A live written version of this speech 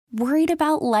Worried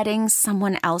about letting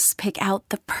someone else pick out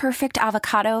the perfect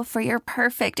avocado for your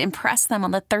perfect impress them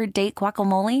on the third date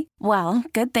guacamole? Well,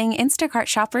 good thing Instacart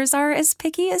shoppers are as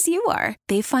picky as you are.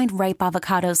 They find ripe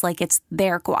avocados like it's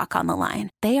their guac on the line.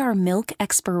 They are milk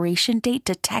expiration date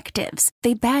detectives.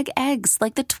 They bag eggs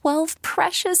like the 12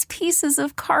 precious pieces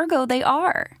of cargo they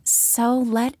are. So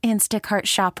let Instacart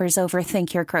shoppers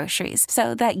overthink your groceries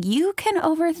so that you can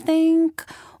overthink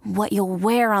what you'll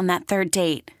wear on that third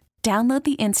date. Download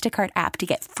the Instacart app to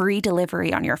get free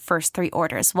delivery on your first 3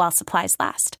 orders while supplies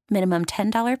last. Minimum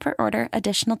 $10 per order.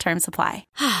 Additional terms apply.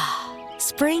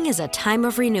 Spring is a time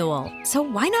of renewal, so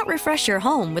why not refresh your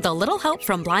home with a little help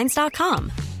from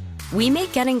Blinds.com? We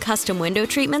make getting custom window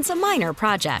treatments a minor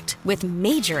project with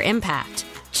major impact.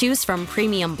 Choose from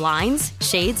premium blinds,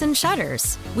 shades, and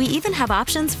shutters. We even have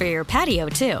options for your patio,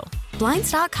 too.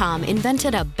 Blinds.com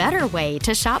invented a better way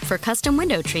to shop for custom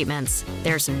window treatments.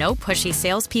 There's no pushy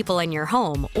salespeople in your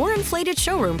home or inflated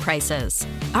showroom prices.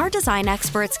 Our design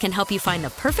experts can help you find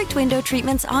the perfect window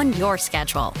treatments on your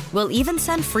schedule. We'll even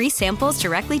send free samples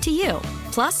directly to you.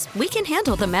 Plus, we can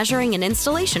handle the measuring and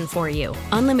installation for you.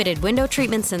 Unlimited window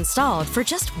treatments installed for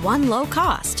just one low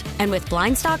cost. And with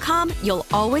Blinds.com, you'll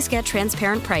always get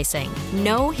transparent pricing.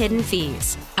 No hidden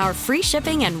fees. Our free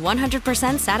shipping and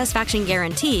 100% satisfaction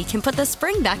guarantee can put the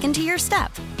spring back into your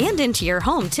step and into your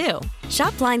home, too.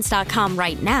 Shop Blinds.com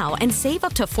right now and save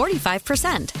up to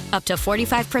 45%. Up to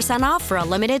 45% off for a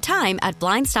limited time at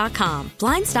Blinds.com.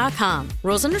 Blinds.com.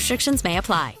 Rules and restrictions may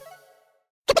apply.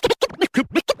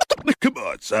 Come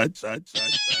on, son.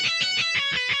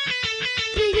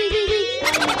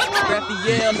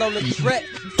 Raphael on the track.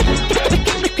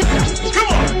 Come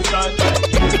on, son.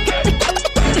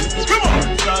 Come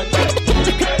on, son.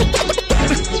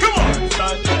 Come on,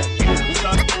 son.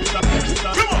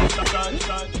 Come on,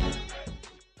 son.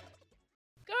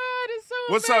 God, it's so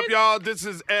What's amazing. up, y'all? This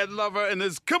is Ed Lover, and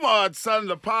this Come On, Son,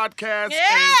 the podcast. Yeah!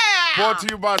 And brought to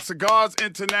you by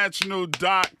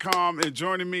CigarsInternational.com. And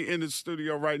joining me in the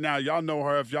studio right now, y'all know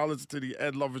her. If y'all listen to the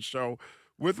Ed Lover Show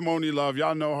with Monie Love,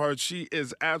 y'all know her. She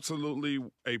is absolutely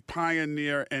a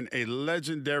pioneer and a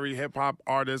legendary hip-hop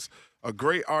artist, a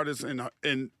great artist in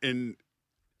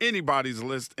anybody's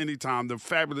list anytime. The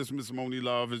fabulous Miss Monie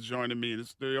Love is joining me in the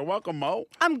studio. Welcome, Mo.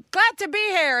 I'm glad to be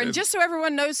here. And just so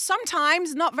everyone knows,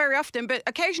 sometimes, not very often, but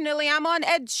occasionally I'm on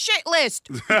Ed's shit list.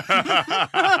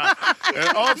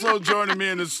 And also joining me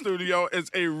in the studio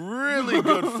is a really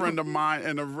good friend of mine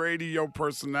and a radio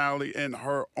personality in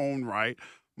her own right.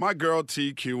 My girl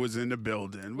TQ is in the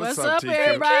building. What's up, TQ?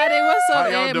 everybody? What's up, How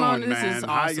y'all Ed? doing, This man? is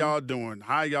How awesome. y'all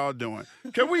doing?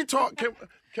 Can we talk?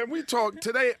 Can we talk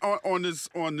today on this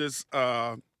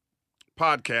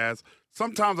podcast?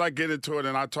 Sometimes I get into it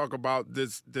and I talk about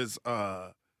this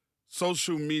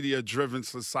social media driven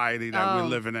society that we're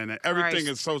living in. And everything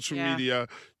is social media.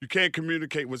 You can't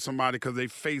communicate with somebody because their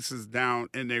face is down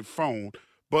in their phone.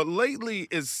 But lately,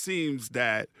 it seems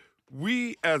that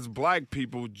we as black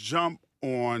people jump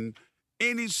on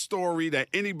any story that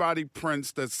anybody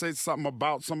prints that says something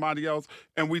about somebody else,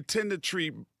 and we tend to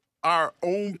treat our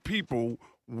own people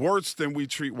worse than we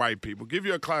treat white people. Give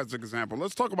you a classic example.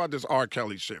 Let's talk about this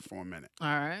R.Kelly shit for a minute. All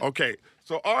right. Okay,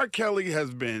 so R.Kelly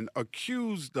has been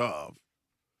accused of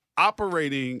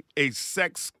operating a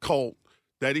sex cult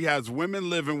that he has women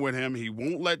living with him. He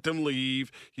won't let them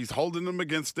leave. He's holding them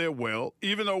against their will,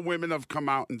 even though women have come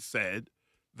out and said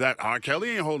that R.Kelly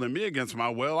ain't holding me against my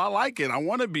will. I like it. I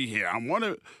want to be here. I want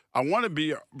to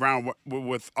be around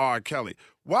with R.Kelly.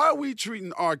 Why are we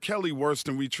treating R.Kelly worse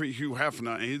than we treat Hugh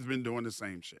Hefner, and he's been doing the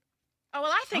same shit? Oh,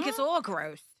 well, I think it's all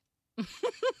gross.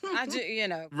 I do,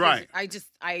 Right. I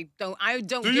don't.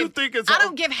 Do you think it's I all-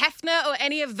 don't give Hefner or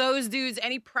any of those dudes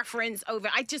any preference over.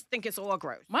 I just think it's all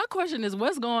gross. My question is,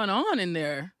 what's going on in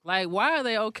there? Like, why are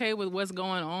they okay with what's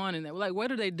going on in there? Like,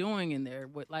 what are they doing in there?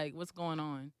 What's going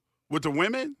on? With the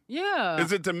women? Yeah.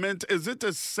 Is it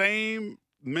the same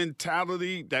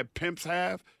mentality that pimps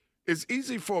have? It's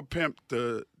easy for a pimp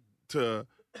to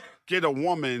get a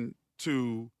woman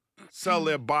to sell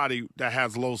their body that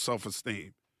has low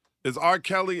self-esteem. Is R.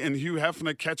 Kelly and Hugh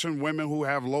Hefner catching women who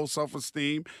have low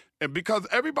self-esteem? And because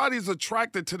everybody's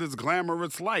attracted to this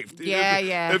glamorous life.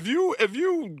 Yeah. If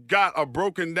you got a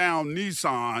broken down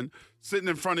Nissan sitting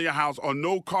in front of your house or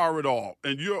no car at all,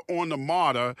 and you're on the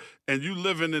MARTA and you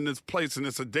living in this place and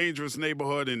it's a dangerous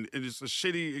neighborhood and it's a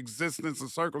shitty existence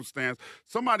and circumstance,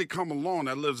 somebody come along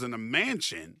that lives in a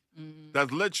mansion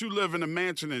that lets you live in a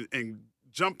mansion and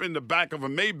jump in the back of a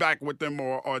Maybach with them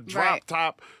or a drop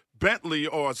top Bentley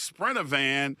or a Sprinter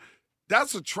van,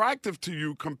 that's attractive to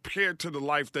you compared to the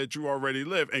life that you already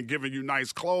live and giving you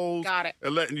nice clothes. Got it.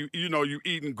 And letting you, you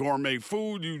eating gourmet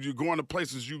food. You going to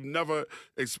places you've never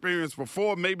experienced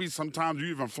before. Maybe sometimes you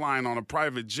even flying on a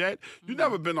private jet. You've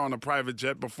never been on a private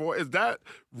jet before. Is that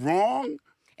wrong?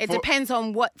 It depends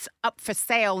on what's up for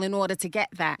sale in order to get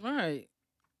that. Right.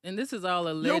 And this is all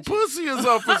alleged. Your pussy is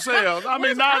up for sale. I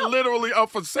mean, not literally up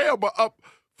for sale, but up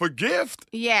for gift.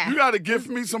 Yeah. You got to gift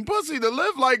me some pussy to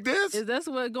live like this. Is that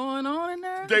what's going on in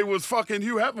there? They was fucking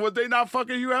Hugh Hefner. Was they not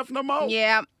fucking Hugh Hefner more?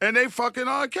 Yeah. And they fucking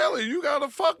R.Kelly. You got to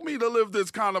fuck me to live this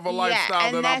kind of a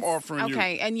lifestyle that I'm offering you.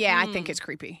 Okay, and I think it's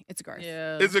creepy. It's gross.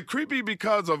 Yeah. Is it creepy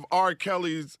because of R.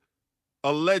 Kelly's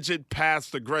alleged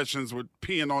past aggressions with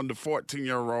peeing on the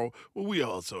 14-year-old? Well, we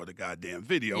all saw the goddamn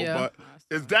video, but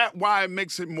is that why it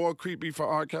makes it more creepy for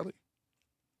R. Kelly?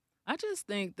 I just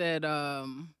think that,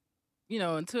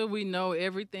 until we know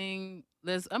everything,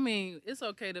 it's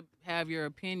okay to have your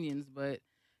opinions, but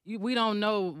we don't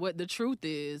know what the truth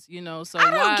is, so I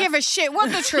don't give a shit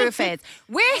what the truth is.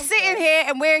 We're sitting here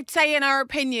and we're saying our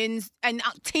opinions, and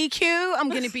TQ, I'm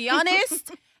going to be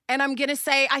honest, and I'm going to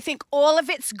say I think all of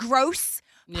it's gross.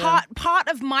 Yeah. Part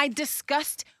of my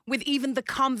disgust with even the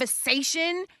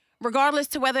conversation, regardless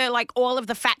to whether like all of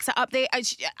the facts are up there,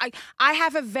 I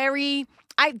have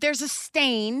there's a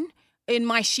stain in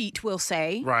my sheet, we'll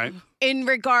say. Right. In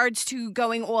regards to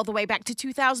going all the way back to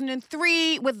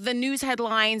 2003 with the news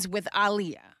headlines with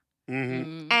Aaliyah.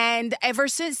 Mm-hmm. And ever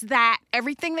since that,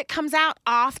 everything that comes out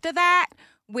after that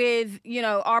with,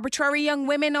 arbitrary young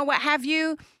women or what have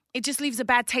you, it just leaves a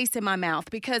bad taste in my mouth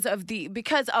because of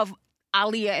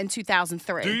Aaliyah in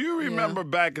 2003. Do you remember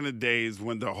back in the days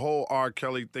when the whole R.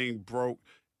 Kelly thing broke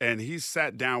and he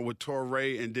sat down with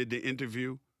Touré and did the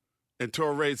interview? And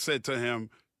Touré said to him,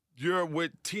 "You're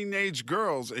with teenage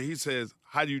girls." And he says,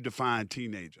 "How do you define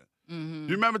teenager?" Mm-hmm.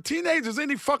 You remember teenagers,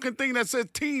 any fucking thing that says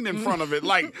teen in front of it,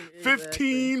 like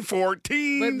 15,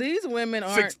 14, but these women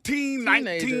aren't 16,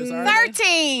 teenagers, 19, are they?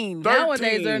 13.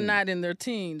 Nowadays, they're not in their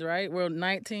teens, right? Well,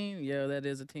 19, yeah, that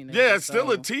is a teenager. Yeah, it's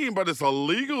still a teen, but it's a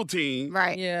legal teen.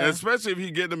 Right. Yeah. And especially if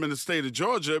you get them in the state of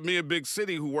Georgia. Me and Big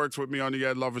City, who works with me on the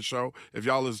Ed Lover Show, if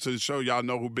y'all listen to the show, y'all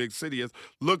know who Big City is,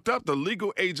 looked up the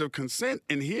legal age of consent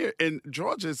in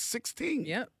Georgia is 16.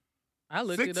 Yep. I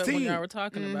looked it up when y'all were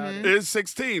talking about it. It's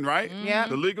 16, right? Yeah.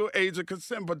 The legal age of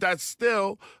consent, but that's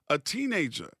still a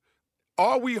teenager.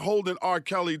 Are we holding R.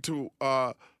 Kelly to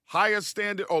a higher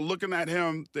standard or looking at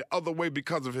him the other way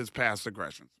because of his past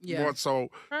aggressions? Yeah. More so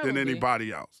than Probably.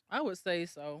 anybody else. I would say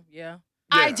so, yeah.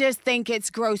 I just think it's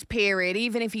gross, period,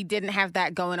 even if he didn't have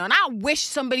that going on. I wish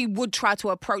somebody would try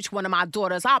to approach one of my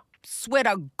daughters. I swear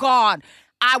to God,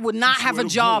 I would not have a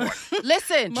job.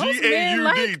 Listen.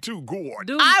 G-A-U-D too,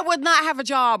 Gord. I would not have a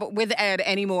job with Ed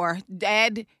anymore.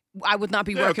 Ed, I would not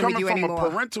be working with you anymore. Coming from a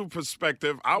parental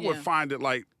perspective, I would find it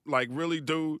like really,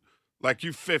 dude, like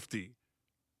you 50.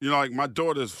 Like my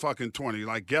daughter's fucking 20.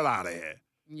 Like, get out of here.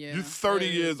 Yeah. You 30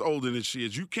 years older than she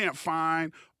is. You can't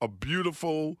find a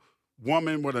beautiful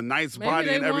woman with a nice body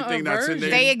and everything that's in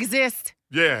there. They exist.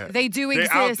 Yeah. They do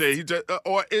exist. They're out there.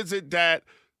 Or is it that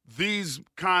these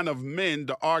kind of men,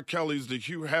 the R. Kellys, the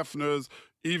Hugh Hefners,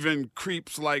 even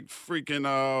creeps like freaking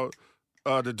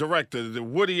the director, the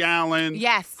Woody Allen.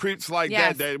 Yes. Creeps like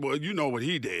that. Well, you know what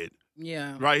he did.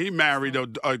 Yeah. Right? He married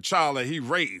a child that he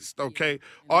raised, okay?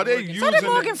 Are they using... So did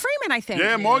Morgan Freeman, I think.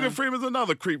 Yeah, Morgan Freeman's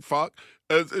another creep fuck.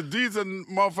 These are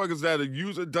motherfuckers that are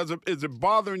using... Is it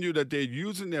bothering you that they're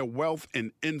using their wealth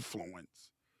and influence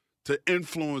to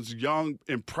influence young,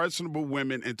 impressionable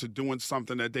women into doing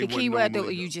something that they wouldn't normally do? The key word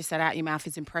that you just said out your mouth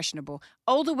is impressionable.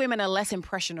 Older women are less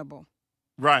impressionable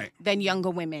than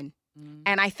younger women. Mm.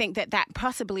 And I think that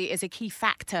possibly is a key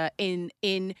factor in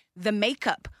the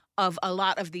makeup of a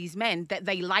lot of these men, that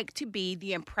they like to be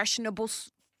the impressionable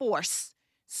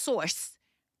source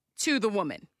to the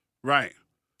woman. Right.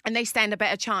 And they stand a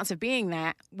better chance of being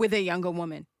that with a younger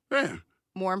woman. Yeah.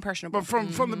 More impressionable. But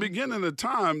from the beginning of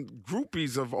time,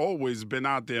 groupies have always been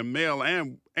out there, male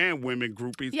and women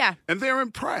groupies. Yeah. And they're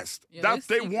impressed. Yeah,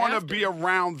 they want to be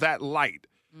around that light.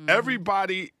 Mm-hmm.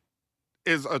 Everybody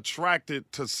is attracted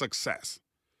to success.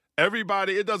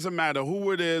 Everybody, it doesn't matter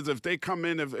who it is. If they come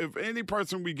in, if any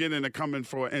person we get in to come in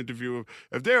for an interview,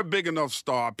 if they're a big enough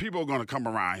star, people are going to come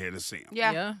around here to see them.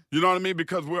 Yeah. You know what I mean?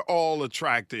 Because we're all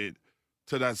attracted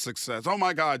to that success. Oh,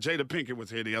 my God, Jada Pinkett was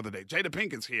here the other day. Jada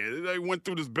Pinkett's here. They went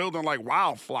through this building like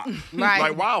wildfire.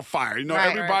 Like wildfire.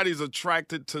 Everybody's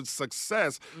attracted to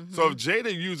success. Mm-hmm. So if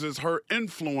Jada uses her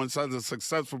influence as a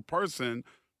successful person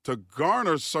to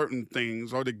garner certain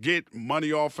things or to get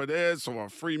money off of this or a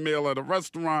free meal at a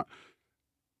restaurant,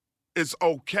 it's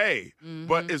okay.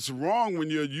 But it's wrong when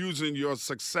you're using your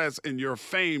success and your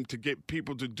fame to get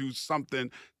people to do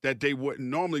something that they wouldn't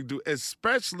normally do,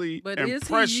 especially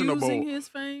impressionable. Is he using his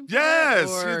fame?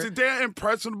 Yes, they're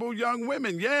impressionable young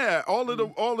women. Yeah, all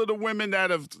of the women that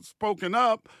have spoken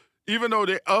up, even though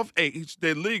they're of age,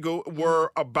 they're legal,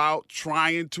 were about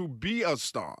trying to be a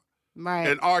star. Right.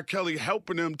 And R.Kelly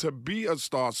helping them to be a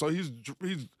star. So he's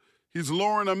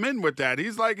luring them in with that.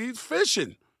 He's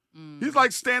fishing. He's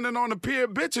like standing on the pier,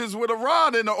 bitches, with a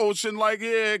rod in the ocean, like,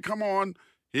 yeah, come on.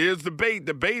 Here's the bait.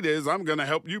 The bait is I'm going to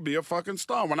help you be a fucking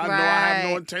star when I know I have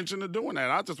no intention of doing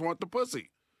that. I just want the pussy.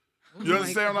 You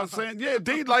understand what I'm saying? Yeah,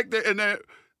 they like that. And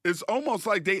it's almost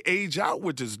like they age out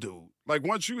with this dude. Like,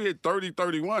 once you hit 30,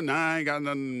 31, I ain't got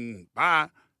nothing, bye.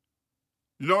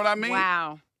 You know what I mean?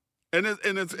 Wow.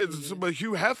 But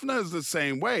Hugh Hefner is the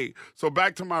same way. So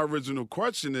back to my original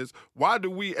question is, why do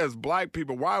we as black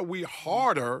people, why are we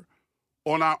harder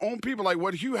on our own people? Like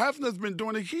what Hugh Hefner's been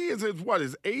doing, he is his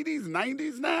 80s,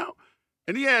 90s now?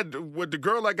 And he had with the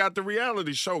girl that got the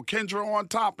reality show, Kendra on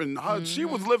Top, and she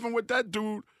was living with that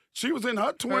dude. She was in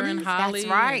her 20s. That's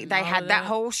right. They had that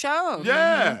whole show.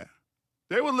 Yeah.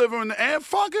 They were living and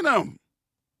fucking him.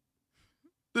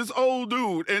 This old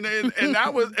dude, and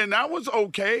that was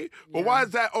okay. But why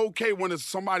is that okay when it's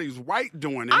somebody's white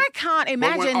doing it? I can't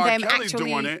imagine them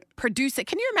doing actually produce it.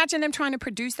 Can you imagine them trying to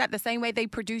produce that the same way they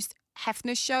produced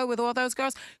Hefner's show with all those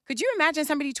girls? Could you imagine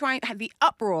somebody trying the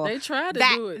uproar? They tried to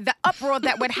do it. The uproar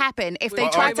that would happen if they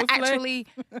tried to actually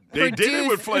They did it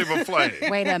with Flavor Flav.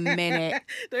 Wait a minute.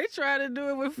 They tried to do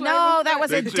it with Flavor No, that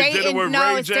was They a did it dating. with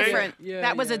No, Ray it's J? different.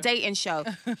 That was a dating show.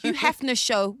 Hugh Hefner's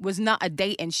show was not a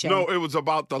dating show. No, it was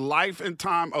about the life and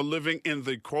time of living in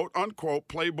the quote-unquote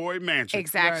Playboy Mansion.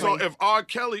 Exactly. So if R.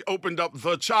 Kelly opened up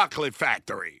the chocolate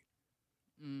factory.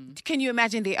 Can you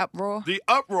imagine the uproar? The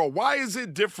uproar. Why is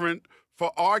it different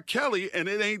for R. Kelly and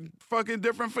it ain't fucking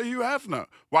different for Hugh Hefner?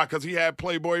 Why? Because he had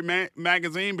Playboy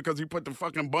magazine? Because he put the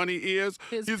fucking bunny ears?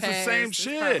 He's the same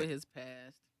shit. It's probably his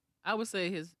past. I would say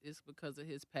it's because of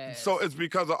his past. So it's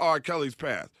because of R. Kelly's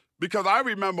past. Because I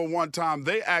remember one time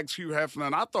they asked Hugh Hefner,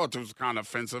 and I thought it was kind of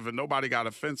offensive, and nobody got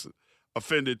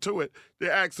offended to it. They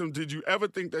asked him, did you ever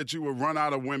think that you would run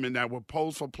out of women that would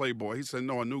pose for Playboy? He said,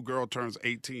 no, a new girl turns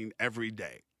 18 every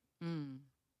day.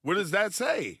 What does that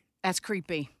say? That's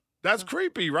creepy. That's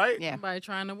creepy, right? Yeah. Somebody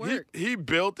trying to work. He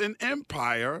built an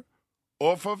empire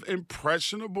off of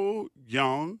impressionable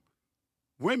young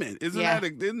women. Isn't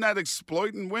that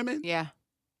exploiting women? Yeah.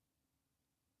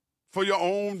 For your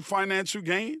own financial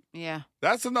gain? Yeah.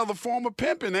 That's another form of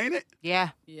pimping, ain't it? Yeah.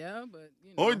 Yeah, but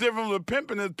you know. Only difference with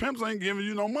pimping is pimps ain't giving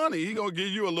you no money. He gonna give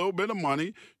you a little bit of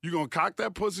money. You gonna cock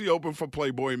that pussy open for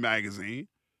Playboy magazine.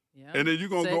 Yeah. And then you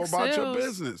gonna go about your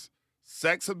business.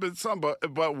 Sex has been something,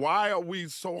 but why are we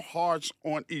so harsh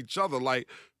on each other? Like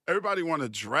everybody want to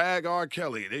drag R.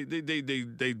 Kelly.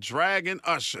 They dragging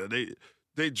Usher.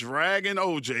 They dragging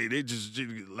OJ. They just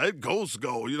let ghosts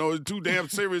go. You know, they're too damn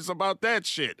serious about that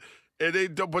shit.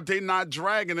 But they not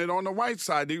dragging it on the white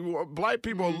side. Black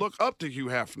people look up to Hugh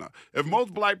Hefner. If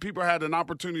most black people had an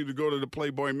opportunity to go to the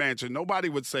Playboy Mansion, nobody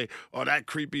would say, oh, that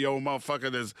creepy old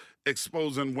motherfucker that's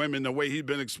exposing women the way he's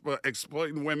been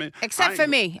exploiting women. Except for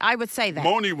me. I would say that.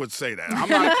 Monie would say that.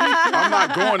 I'm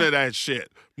not going to that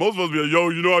shit. Most of us be like, yo,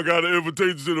 you know I got an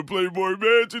invitation to the Playboy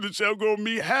Mansion and shall go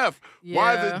meet Hef. Yeah.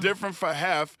 Why is it different for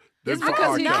Hef than for because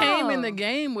R. he Kelly? came in the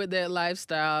game with that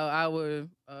lifestyle, I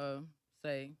would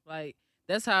say. Like,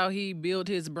 that's how he built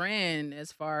his brand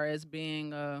as far as being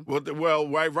right.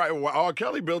 Well, R.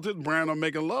 Kelly built his brand on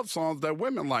making love songs that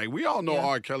women like. We all know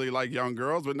R. Kelly like young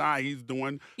girls, but now he's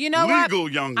doing legal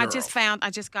young girls. I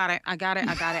just got it. I got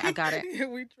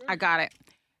it.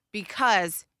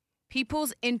 Because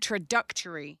people's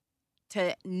introductory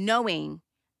to knowing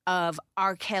of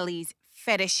R. Kelly's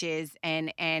fetishes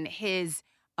and his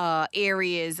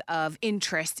areas of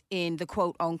interest in the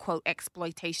quote-unquote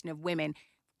exploitation of women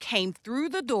came through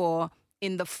the door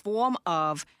in the form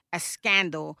of a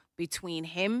scandal between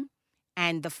him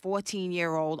and the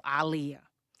 14-year-old Aaliyah.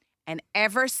 And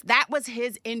that was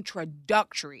his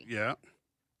introductory. Yeah.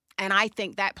 And I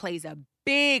think that plays a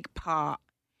big part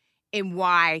in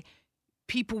why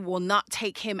people will not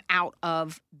take him out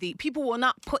of people will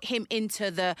not put him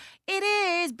into the it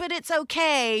is, but it's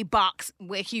okay box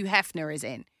where Hugh Hefner is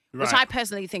in. Right. Which I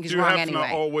personally think is Hugh wrong Hefner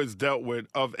anyway. always dealt with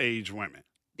of-age women.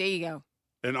 There you go.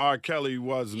 And R. Kelly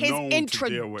was known to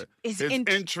deal with his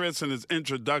interest and his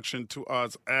introduction to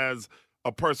us as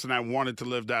a person that wanted to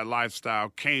live that lifestyle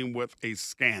came with a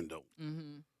scandal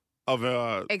of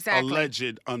a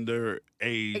alleged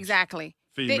underage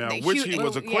female, which he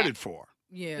was acquitted for.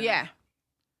 Yeah.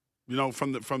 You know,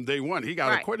 from day one, he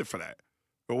got acquitted for that.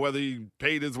 But whether he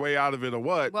paid his way out of it or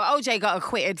what. Well, OJ got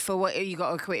acquitted for what you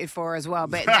got acquitted for as well.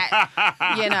 But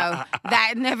that, you know,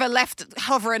 that never left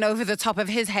hovering over the top of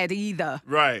his head either.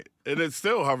 Right. And it's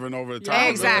still hovering over the top. Yeah,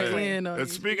 exactly. And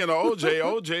speaking of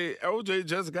OJ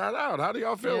just got out. How do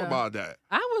y'all feel about that?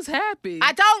 I was happy.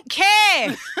 I don't care.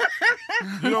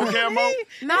 You don't care, Mo?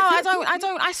 No, I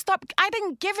don't. I stopped. I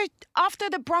didn't give it after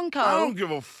the Bronco. I don't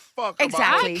give a fuck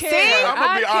exactly. about See? I'm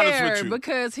going to be honest with you.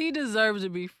 Because he deserves to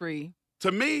be free.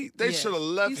 To me, they should have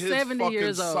left his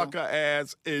fucking sucker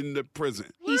ass in the prison.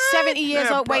 He's 70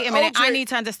 years old. Wait a minute. I need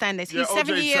to understand this. He's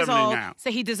 70 years old, so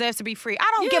he deserves to be free.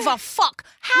 I don't give a fuck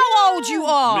how old you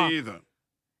are. Me either.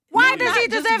 Why does he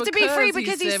deserve to be free?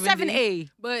 Because he's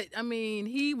 70. But, I mean,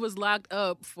 he was locked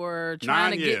up for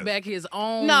trying to get back his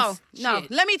own No.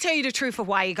 Let me tell you the truth of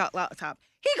why he got locked up.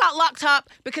 He got locked up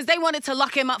because they wanted to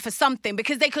lock him up for something,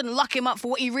 because they couldn't lock him up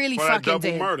for what he really fucking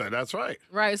did. Double murder, that's right.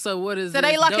 Right, so what is So this,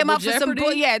 they locked him up jeopardy?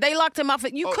 for some they locked him up for,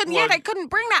 they couldn't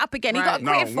bring that up again. He got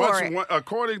acquitted for it.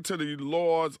 According to the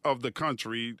laws of the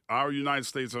country, our United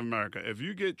States of America, if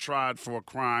you get tried for a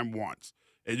crime once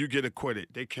and you get acquitted,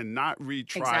 they cannot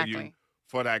retry you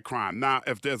for that crime. Now,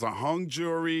 if there's a hung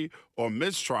jury or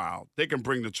mistrial, they can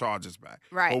bring the charges back.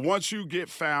 Right. But once you get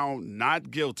found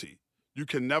not guilty, you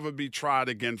can never be tried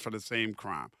again for the same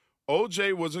crime.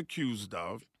 OJ was accused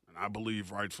of, and I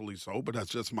believe rightfully so, but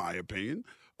that's just my opinion,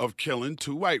 of killing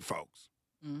 2 white folks.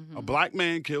 Mm-hmm. A black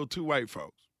man killed 2 white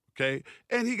folks, okay?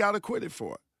 And he got acquitted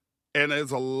for it. And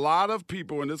there's a lot of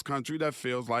people in this country that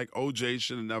feels like OJ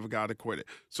should have never got acquitted.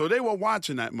 So they were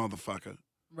watching that motherfucker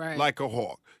like a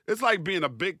hawk. It's like being a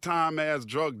big-time ass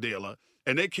drug dealer,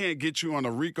 and they can't get you on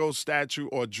a RICO statute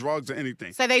or drugs or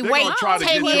anything. So they wait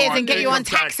 10 years and get you on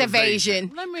tax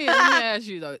evasion. Let me ask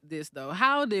you this, though.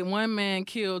 How did one man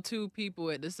kill 2 people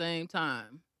at the same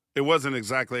time? It wasn't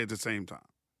exactly at the same time.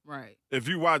 Right. If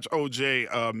you watch O.J.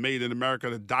 Made in America,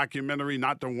 the documentary,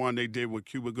 not the one they did with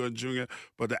Cuba Gooding Jr.,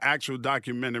 but the actual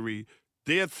documentary,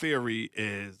 their theory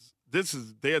is, this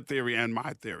is their theory and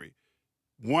my theory.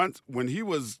 When he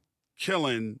was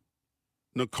killing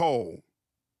Nicole,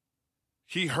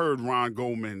 he heard Ron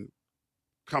Goldman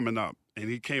coming up, and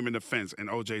he came in the fence, and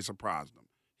O.J. surprised him.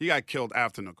 He got killed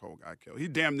after Nicole got killed. He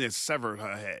damn near severed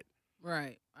her head.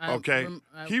 Right.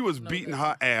 He was beating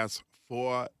her ass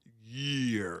for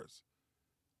years.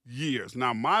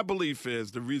 Now, my belief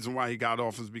is the reason why he got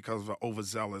off is because of an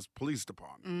overzealous police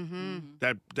department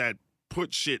that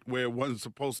put shit where it wasn't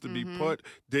supposed to be put,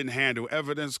 didn't handle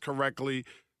evidence correctly,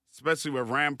 especially with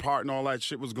Rampart and all that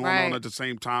shit was going on at the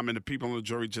same time, and the people on the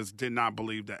jury just did not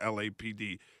believe the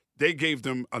LAPD. They gave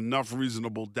them enough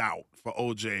reasonable doubt for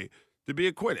OJ to be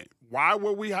acquitted. Why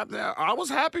were we happy? I was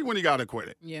happy when he got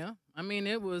acquitted. Yeah. I mean,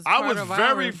 it was I was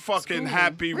very fucking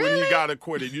happy when he got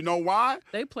acquitted. You know why?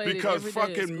 They played because it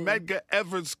every day fucking Medgar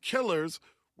Evers killers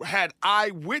had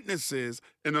eyewitnesses,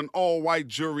 and an all-white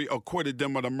jury acquitted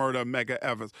them of the murder of Medgar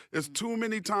Evers. There's too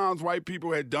many times white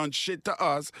people had done shit to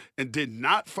us and did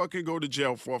not fucking go to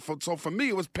jail for it. So for me,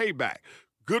 it was payback.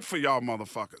 Good for y'all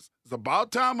motherfuckers. It's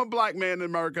about time a black man in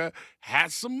America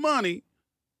has some money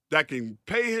that can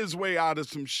pay his way out of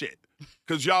some shit,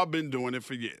 because y'all been doing it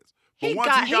for years. But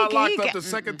once he got locked up the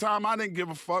second time, I didn't give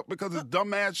a fuck, because his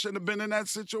dumb ass shouldn't have been in that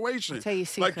situation. I'll tell you a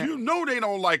secret. Like, you know they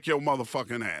don't like your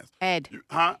motherfucking ass. Ed,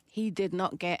 he did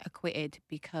not get acquitted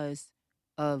because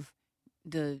of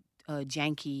the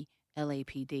janky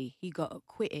LAPD. He got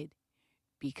acquitted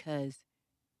because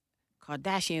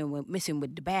Kardashian went missing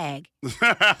with the bag.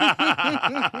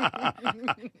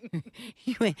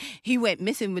 he went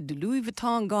missing with the Louis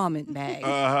Vuitton garment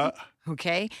bag.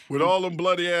 Okay? With all them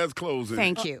bloody ass clothes in.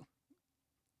 Thank you.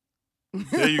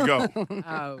 There you go.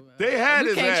 They had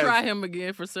his ass. You can't try him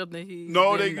again for something he.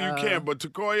 No, you can't. But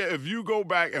TeQoya, if you go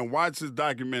back and watch this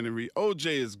documentary, OJ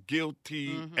is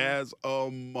guilty as a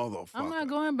motherfucker. I'm not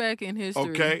going back in history.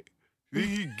 Okay?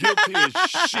 He guilty as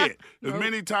shit. As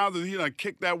many times as he done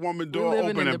kicked that woman door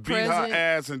open and beat her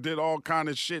ass and did all kind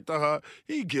of shit to her,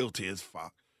 he guilty as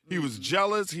fuck. He was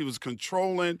jealous. He was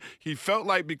controlling. He felt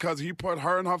like because he put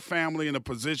her and her family in a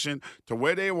position to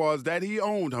where they was, that he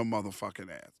owned her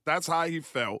motherfucking ass. That's how he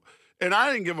felt. And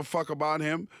I didn't give a fuck about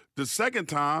him the second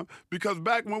time, because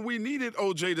back when we needed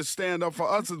OJ to stand up for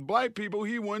us as black people,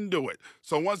 he wouldn't do it.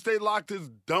 So once they locked his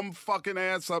dumb fucking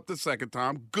ass up the second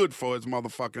time, good for his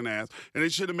motherfucking ass. And they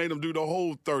should have made him do the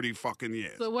whole 30 fucking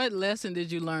years. So what lesson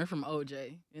did you learn from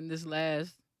OJ in this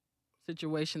last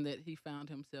situation that he found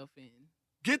himself in?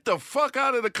 get the fuck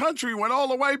out of the country when all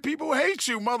the white people hate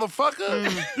you,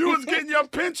 motherfucker. You was getting your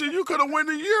pension. You could have went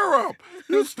to Europe.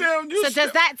 So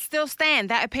does that still stand?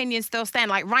 That opinion still stand?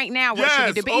 Like right now, what should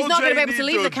he do? But he's not going to be able to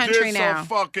leave the country now.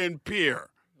 Fucking peer.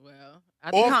 Well,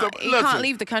 he can't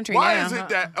leave the country now. Why is it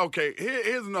that, okay,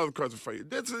 here's another question for you.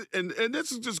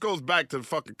 This just goes back to the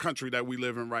fucking country that we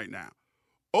live in right now.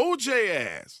 OJ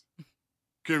ass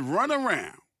can run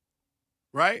around,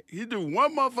 right? He do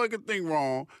one motherfucking thing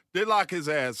wrong, they lock his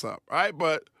ass up, right?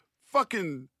 But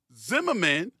fucking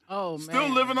Zimmerman still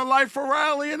living a life for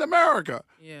Riley in America.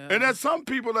 Yeah. And there's some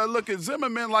people that look at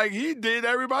Zimmerman like he did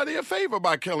everybody a favor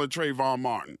by killing Trayvon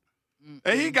Martin.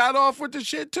 And he got off with the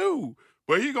shit too.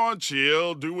 But he gonna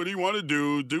chill, do what he want to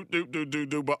do.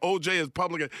 But OJ is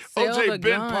public. OJ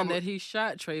been public that he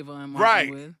shot Trayvon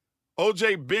Martin with.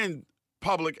 OJ been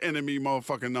public enemy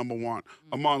motherfucking number one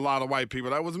among a lot of white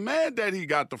people. I was mad that he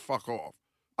got the fuck off.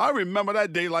 I remember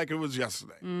that day like it was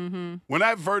yesterday. Mm-hmm. When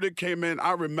that verdict came in,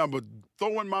 I remember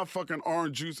throwing my fucking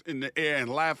orange juice in the air and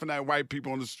laughing at white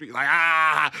people on the street. Like,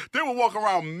 they were walking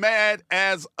around mad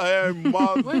as a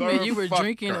motherfucker. Wait a minute, you were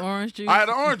drinking orange juice? I had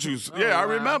orange juice. Yeah, I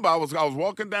remember. I was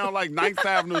walking down like 9th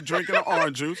Avenue drinking the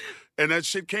orange juice, and that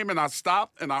shit came and I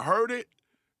stopped and I heard it,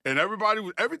 and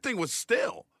everything was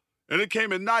still. And it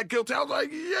came in not guilty. I was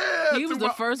like, yeah. He was the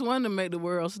first one to make the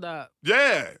world stop.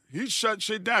 Yeah. He shut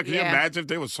shit down. Can you imagine if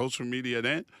there was social media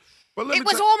then? But it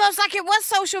was almost like it was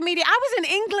social media. I was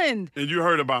in England. And you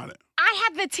heard about it. I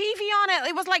had the TV on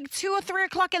it. It was like 2 or 3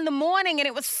 o'clock in the morning, and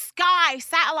it was Sky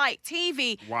satellite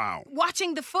TV. Wow.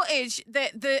 Watching the footage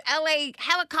that the LA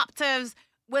helicopters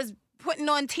was putting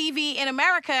on TV in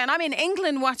America, and I'm in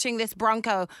England watching this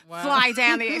Bronco fly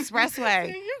down the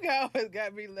expressway. You always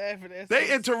got me laughing.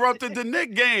 They interrupted the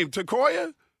Knicks game,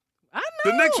 TeQoya. I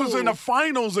know. The Knicks was in the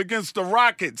finals against the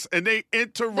Rockets, and they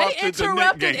interrupted the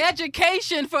Knicks game.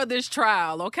 Education for this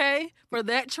trial, okay? For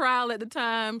that trial at the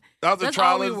time. That's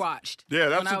all we watched. Yeah,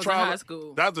 that's a trial. In high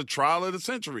school. That's a trial of the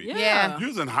century. Yeah. You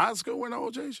was in high school when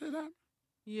OJ shit happened?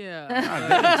 Yeah.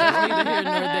 Neither here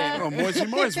nor there. Oh,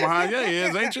 moist behind your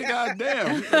ears, ain't you?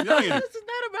 Goddamn. This is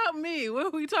not about me. What are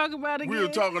we talking about again? We were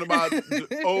talking about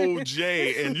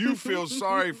OJ, and you feel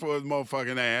sorry for his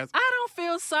motherfucking ass. I don't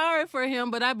feel sorry for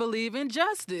him, but I believe in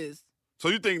justice. So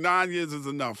you think 9 years is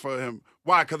enough for him?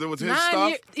 Why? Because it was his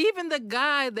stuff? Even the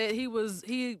guy that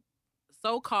he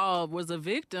so-called was a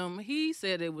victim, he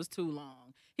said it was too long.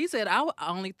 He said, I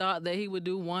only thought that he would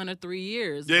do 1 or 3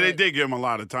 years. Yeah, they did give him a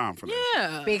lot of time for that.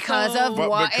 Yeah. Because of what it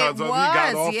was. He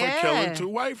got off for killing 2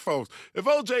 white folks. If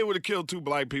OJ would have killed 2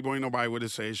 black people, ain't nobody would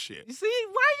have said shit. You see,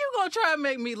 why you going to try and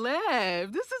make me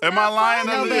laugh? This is Am I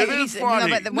lying? It is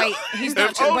funny. No, but wait, he's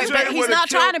not trying to be funny, though. If OJ would have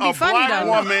killed a black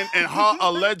woman and her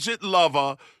alleged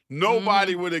lover,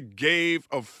 nobody would have gave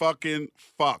a fucking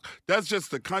fuck. That's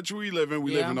just the country we live in.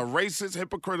 We live in a racist,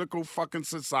 hypocritical fucking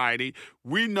society.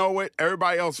 We know it.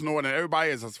 Everybody else know it. And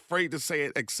everybody is afraid to say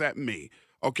it except me.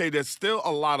 Okay, there's still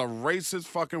a lot of racist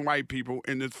fucking white people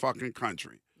in this fucking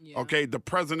country. Yeah. Okay, the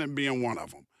president being one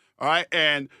of them. All right,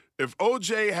 and if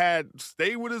OJ had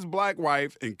stayed with his black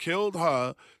wife and killed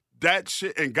her, that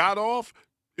shit, and got off,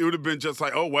 it would have been just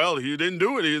like, oh, well, he didn't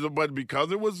do it either. But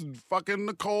because it was fucking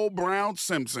Nicole Brown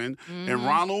Simpson and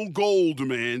Ronald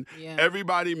Goldman,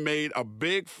 everybody made a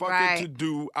big fucking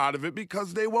to-do out of it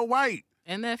because they were white.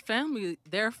 And their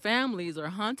families are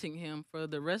hunting him for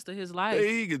the rest of his life.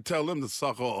 He can tell them to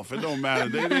suck off. It don't matter.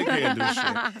 They can't do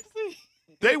shit.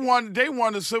 They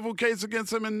won a civil case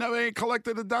against him and never ain't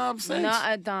collected a dime since.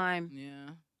 Not a dime. Yeah.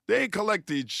 They ain't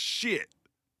collected shit.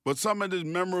 But some of this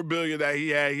memorabilia that he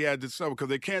had to sell because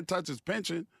they can't touch his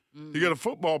pension. He got a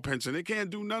football pension. They can't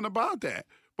do nothing about that.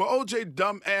 But OJ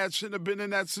dumb ass shouldn't have been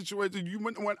in that situation.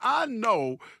 When I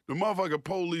know the motherfucking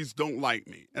police don't like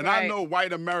me, and I know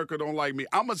white America don't like me,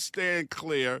 I'm going to stand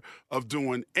clear of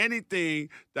doing anything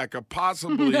that could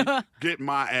possibly get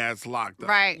my ass locked up.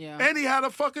 Right. Yeah. And he had a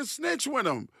fucking snitch with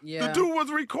him. Yeah. The dude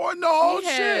was recording the whole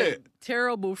shit.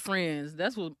 Terrible friends.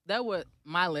 That's what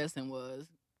my lesson was.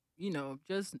 You know,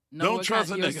 just know don't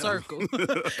trust your circle.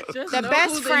 The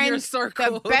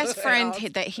best friend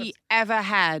that he ever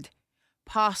had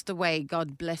passed away,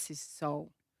 God bless his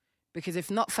soul. Because if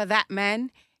not for that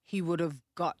man, he would have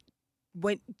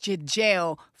went to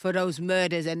jail for those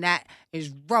murders, and that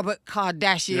is Robert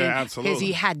Kardashian because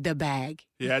he had the bag.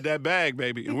 He had that bag,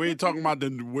 baby. And we ain't talking about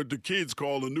what the kids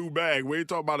call a new bag. We ain't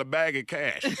talking about a bag of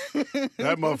cash.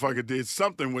 That motherfucker did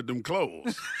something with them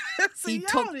clothes. He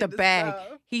took the bag.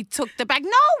 He took the bag.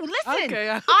 No, listen.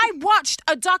 Okay. I watched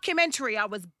a documentary. I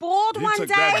was bored one day. He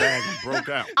took that bag and broke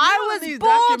out. I was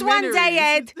bored one day,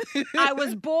 Ed. I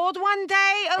was bored one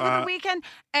day over the weekend,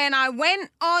 and I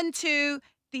went on to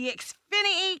the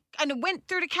Xfinity and went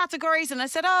through the categories and I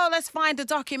said, oh, let's find a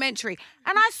documentary.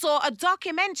 And I saw a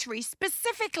documentary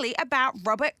specifically about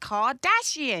Robert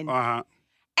Kardashian. Uh-huh.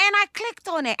 And I clicked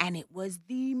on it, and it was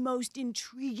the most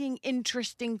intriguing,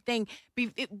 interesting thing.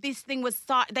 This thing was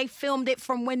they filmed it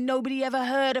from when nobody ever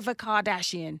heard of a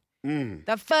Kardashian.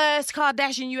 The first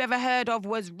Kardashian you ever heard of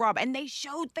was Rob. And they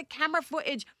showed the camera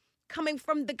footage coming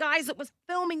from the guys that was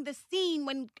filming the scene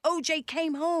when OJ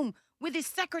came home with his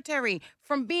secretary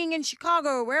from being in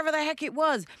Chicago or wherever the heck it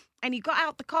was. And he got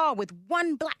out the car with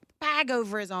one black bag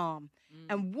over his arm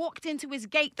and walked into his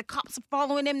gate. The cops are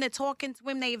following him. They're talking to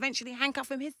him. They eventually handcuff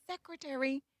him. His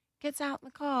secretary gets out the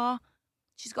car.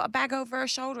 She's got a bag over her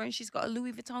shoulder, and she's got a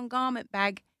Louis Vuitton garment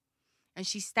bag. And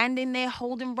she's standing there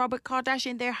holding Robert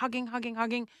Kardashian. They're hugging,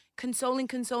 consoling.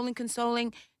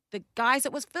 The guys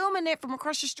that was filming it from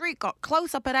across the street got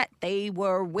close up at that. They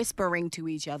were whispering to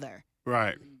each other.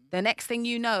 Right. The next thing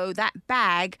you know, that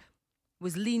bag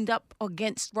was leaned up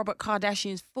against Robert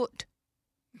Kardashian's foot.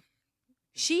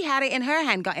 She had it in her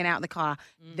hand getting out of the car.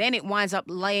 Then it winds up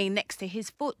laying next to his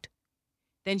foot.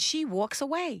 Then she walks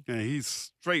away. And he's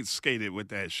straight skated with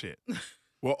that shit.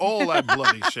 Well, all that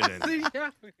bloody shit in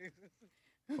there.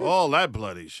 All that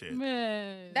bloody shit.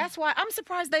 Man. That's why I'm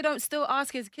surprised they don't still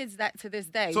ask his kids that to this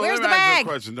day. So Where's the let me ask you bag? a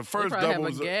question. The first They double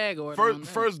have a gag order on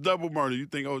first double murder, you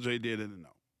think OJ did it or no?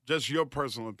 Just your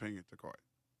personal opinion, TeQoya.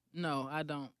 No, I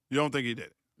don't. You don't think he did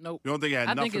it? Nope. You don't think he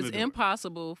had nothing to do I with think it's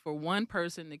impossible for one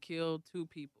person to kill two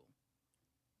people.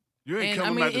 You ain't kill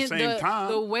them at the same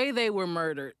time. The way they were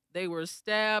murdered, they were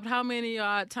stabbed how many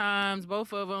odd times?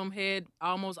 Both of them head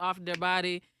almost off their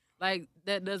body. Like,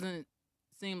 that doesn't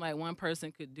seem like one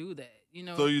person could do that, you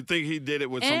know? So you think he did it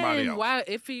with somebody else? Why,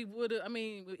 if he would have, I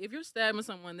mean, if you're stabbing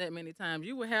someone that many times,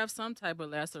 you would have some type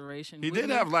of laceration. He did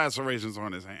have lacerations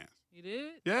on his hands. He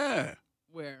did? Yeah.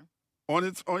 Where?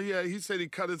 Yeah, he said he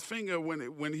cut his finger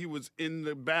when he was in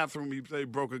the bathroom. He said he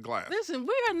broke a glass. Listen,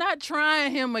 we are not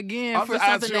trying him again I'm for just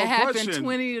something that happened question.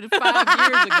 25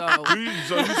 years ago.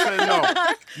 So you said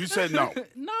no. You said no.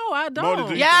 No, I don't. More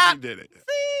than you think he did it.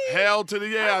 See? Hell to the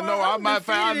yeah. I know. I might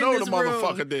find. I know the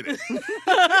motherfucker did it.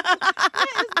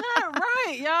 That is not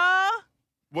right, y'all.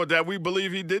 What, that we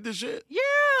believe he did the shit? Yeah.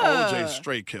 OJ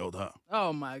straight killed her.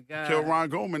 Oh, my God. Killed Ron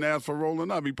Goldman, asked for rolling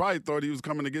up. He probably thought he was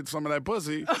coming to get some of that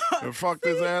pussy and fucked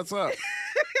his ass up.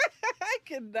 I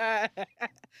could not.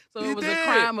 So He it was did. a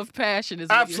crime of passion, is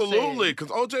what Absolutely, because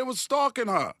OJ was stalking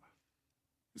her.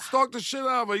 He stalked the shit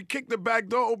out of her. He kicked the back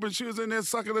door open. She was in there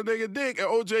sucking a nigga dick, and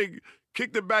OJ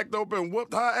kicked the back door open and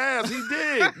whooped her ass. He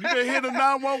did. You can hear the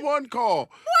 911 call.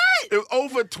 What? It was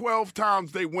over 12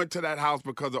 times they went to that house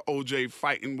because of OJ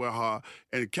fighting with her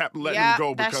and kept letting him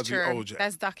go because of OJ.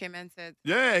 That's documented.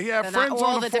 Yeah, he had friends all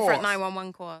on the the different force.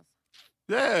 911 calls.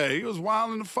 Yeah, he was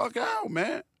wilding the fuck out,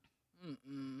 man.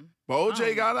 But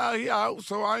OJ got out, he out,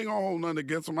 so I ain't gonna hold nothing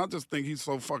against him. I just think he's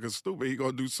so fucking stupid, he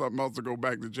gonna do something else to go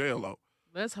back to jail, though.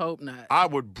 Let's hope not. I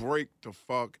would break the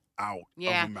fuck out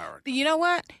of America. You know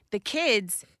what? The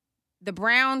kids, the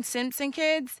Brown Simpson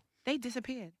kids, they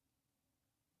disappeared.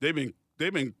 They've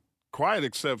been quiet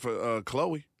except for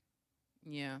Chloe.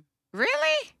 Yeah.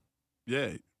 Really?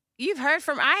 Yeah. You've heard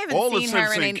from, I haven't all seen the her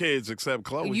Simpson in kids except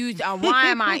Chloe. Why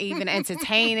am I even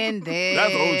entertaining this?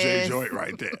 That's OJ joint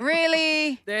right there.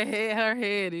 Really? Her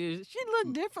head is, she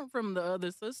looked different from the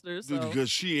other sisters. So. Because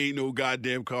she ain't no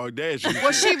goddamn Kardashian.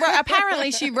 Well,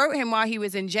 apparently she wrote him while he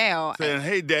was in jail. Saying,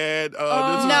 hey, Dad, this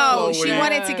is no, Chloe. she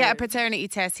wanted to get a paternity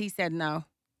test. He said no.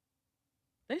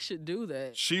 They should do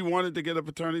that. She wanted to get a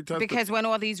paternity test? Because when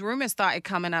all these rumors started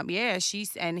coming up,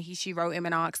 she wrote him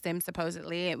and asked him,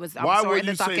 supposedly. It was, Why would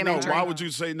you say no? Why would you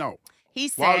say no? He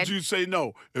said. Why would you say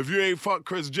no? If you ain't fuck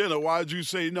Kris Jenner, why would you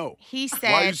say no? He said.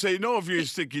 Why you say no if you ain't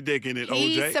stick your dick in it, OJ?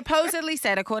 He supposedly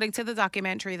said, according to the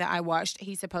documentary that I watched,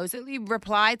 he supposedly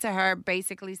replied to her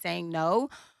basically saying no.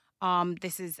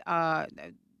 This is,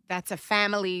 that's a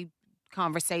family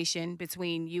conversation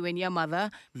between you and your mother.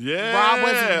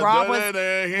 Yeah. Rob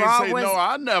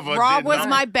was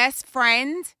my best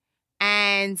friend,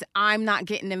 and I'm not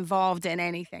getting involved in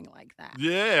anything like that.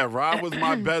 Yeah, Rob was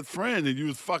my best friend, and you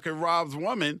was fucking Rob's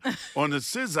woman on the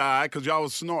scissor because y'all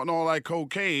was snorting all that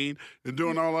cocaine and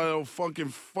doing all that old fucking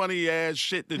funny ass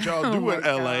shit that y'all do in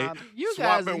L.A. You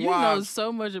guys, know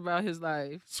so much about his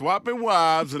life. Swapping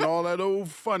wives and all that old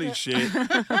funny shit.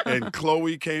 And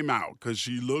Chloe came out because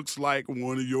she looks like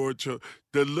one of your children.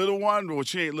 The little one, well,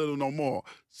 she ain't little no more.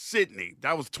 Sydney,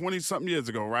 that was 20-something years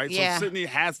ago, right? Yeah. So Sydney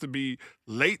has to be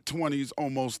late 20s,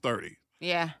 almost 30.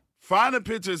 Yeah. Find a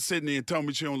picture of Sydney and tell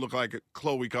me she don't look like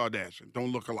Khloe Kardashian.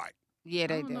 Don't look alike. Yeah,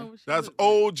 they do. That's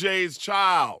OJ's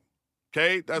child,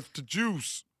 okay? That's the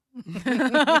juice.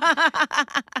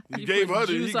 He gave her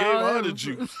the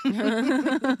juice.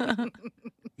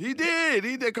 He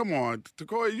did. Come on,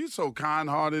 TeQoya, you so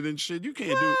kind-hearted and shit. You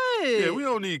can't do. Yeah, we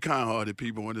don't need kind-hearted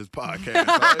people on this podcast.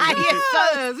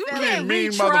 Yes, we need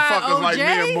mean motherfuckers like me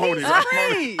and Monie.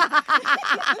 Right.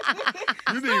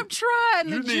 Stop trying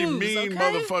the You juice, need mean okay?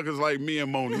 motherfuckers like me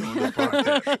and Monie on this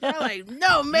podcast. They're like,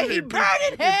 no, man, he burned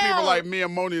in hell. People like me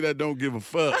and Monie that don't give a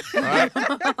fuck. Right?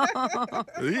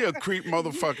 He a creep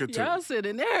motherfucker too. Y'all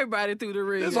sending everybody through the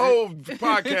ring. This whole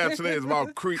podcast today is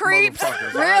about creeps.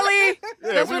 Motherfuckers. Really?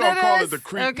 Yeah, we're going to call it the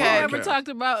creep Okay, podcast. never talked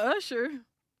about Usher.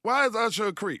 Why is Usher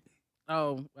a creep?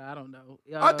 Oh, I don't know.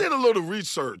 I did a little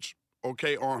research,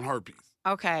 on herpes.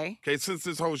 Okay, since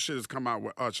this whole shit has come out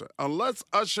with Usher. Unless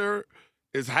Usher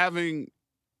is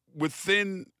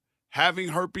within having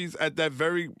herpes at that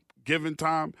very given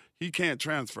time, he can't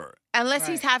transfer it. Unless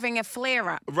he's having a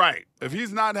flare-up. Right. If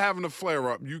he's not having a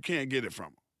flare-up, you can't get it from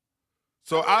him.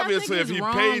 So obviously, if he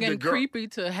paid the girl, creepy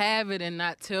to have it and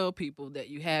not tell people that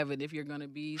you have it if you're going to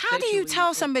be. How do you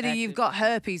tell somebody you've got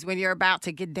herpes when you're about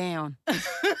to get down?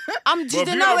 I'm just if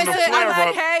no. you're having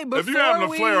a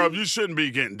before flare up, you shouldn't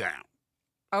be getting down.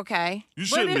 Okay. You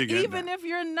shouldn't be getting even down. if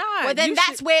you're not. Well, then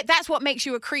that's what makes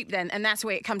you a creep then, and that's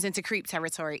where it comes into creep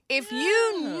territory. If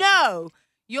you know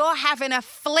you're having a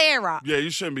flare-up. Yeah, you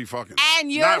shouldn't be fucking.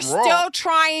 And you're still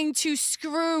trying to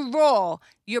screw raw.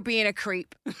 You're being a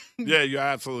creep. Yeah, you're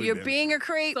absolutely. You're being a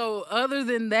creep. So other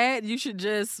than that, you should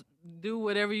just do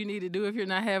whatever you need to do if you're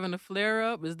not having a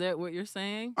flare-up. Is that what you're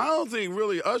saying? I don't think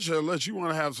really Usher, unless you want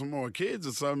to have some more kids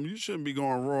or something, you shouldn't be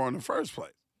going raw in the first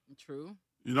place. True.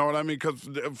 You know what I mean? Because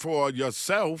for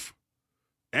yourself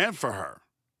and for her,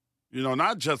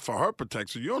 not just for her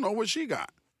protection, you don't know what she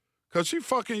got. Because she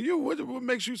fucking you. What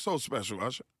makes you so special,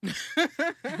 Usher? You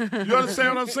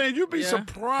understand what I'm saying? You'd be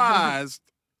surprised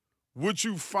what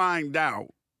you find out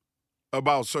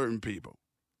about certain people.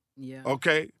 Yeah.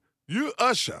 Okay? You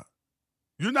Usher.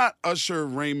 You're not Usher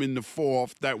Raymond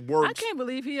IV that works. I can't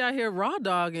believe he out here raw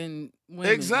dogging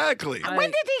women. Exactly. When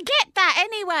did he get that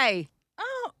anyway?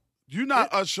 Oh. You're not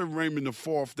Usher Raymond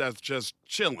IV that's just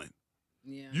chilling.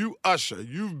 Yeah. You Usher.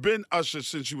 You've been Usher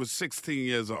since you were 16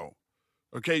 years old.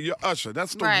 Okay, you're Usher.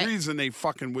 That's the reason they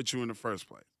fucking with you in the first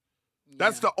place. Yeah.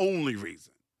 That's the only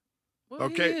reason. Well,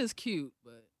 okay? He is cute,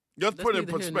 but let's put it in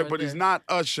perspective. But he's not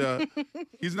Usher.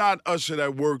 He's not Usher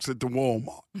that works at the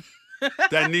Walmart.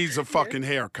 That needs a fucking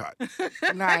haircut.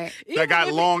 Right. That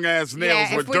got long ass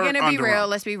nails with dirt under. If we're gonna be real,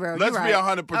 let's be real. Let's be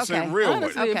 100% real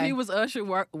Honestly, with it. if he was Usher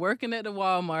working at the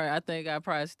Walmart, I think I'd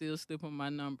probably still stoop on my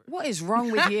number. What is wrong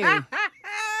with you?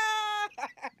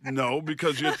 No,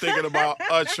 because you're thinking about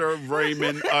Usher,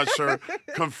 Raymond, Usher,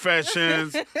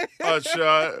 Confessions,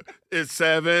 Usher, it's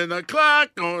 7 o'clock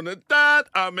on the dot,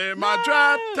 I'm in my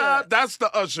drop top. That's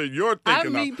the Usher you're thinking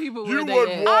of. I meet people you where they would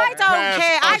at. walk I don't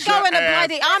care. I Usher go in the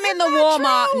bloody, I'm in the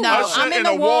Walmart. true. No, Usher I'm in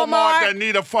the a Walmart that Walmart.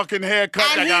 need a fucking haircut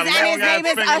And that got his long name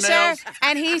is ass Usher, fingernails.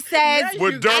 and he says,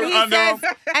 with dirt under him.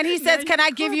 And he says, can I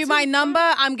give you my number?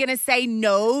 I'm going to say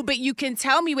no, but you can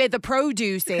tell me where the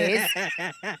produce is.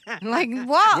 Like,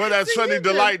 what? Well, that Sunny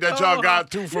Delight that y'all got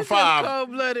 2 for $5.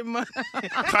 Cold-blooded money.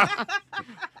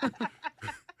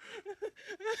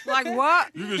 Like,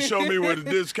 what? You can show me where the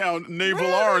discount navel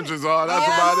oranges are. That's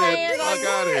about it. Fuck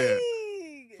out of here.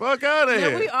 Fuck out of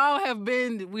here.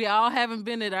 We all haven't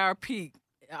been at our peak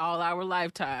all our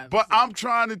lifetime. But I'm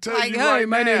trying to tell you hey, right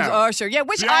my now. name's Usher. Yeah,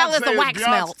 which aisle is the wax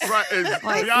melt? Right,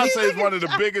 Beyonce is one of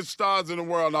the biggest stars in the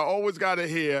world. I always got to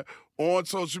hear on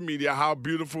social media how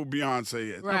beautiful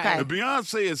Beyonce is. Right. Okay. And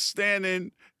Beyonce is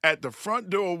standing at the front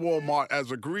door of Walmart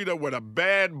as a greeter with a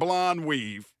bad blonde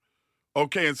weave.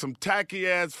 Okay, and some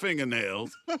tacky-ass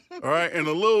fingernails, all right, and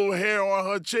a little hair on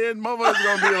her chin. Mother's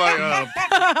going to be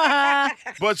like,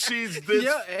 but she's this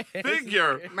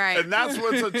figure, right. And that's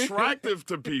what's attractive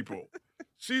to people.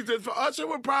 Usher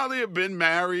would probably have been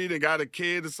married and got a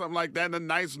kid or something like that in a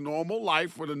nice, normal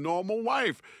life with a normal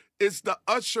wife. It's the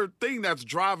Usher thing that's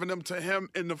driving them to him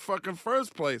in the fucking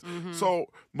first place. Mm-hmm. So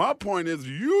my point is,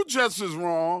 you just as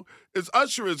wrong as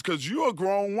Usher is because you're a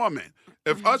grown woman.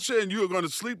 If Usher and you are going to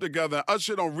sleep together,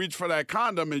 Usher don't reach for that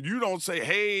condom and you don't say,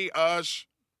 hey, Ush.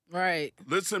 Right.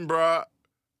 Listen, bruh,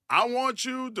 I want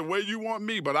you the way you want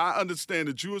me, but I understand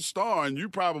that you're a star and you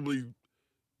probably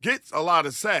get a lot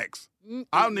of sex.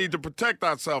 I need to protect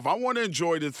ourselves. I want to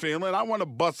enjoy this feeling. I want to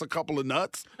bust a couple of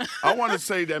nuts. I want to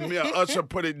say that me and Usher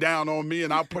put it down on me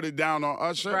and I put it down on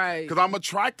Usher. Right. Because I'm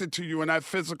attracted to you in that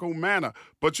physical manner.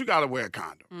 But you got to wear a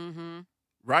condom. Mm-hmm.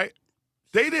 Right?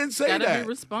 They didn't say gotta that. Be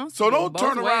responsible. So don't both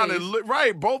turn around ways.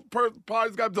 and both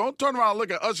parties don't turn around and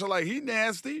look at Usher like he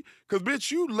nasty, because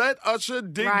bitch, you let Usher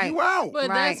dig you out. But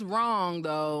that's wrong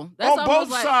though. That's on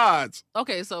both sides.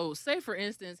 Okay, so say for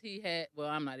instance he had. Well,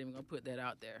 I'm not even gonna put that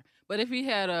out there. But if he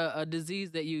had a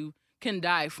disease that you can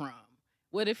die from,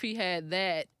 what if he had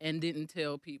that and didn't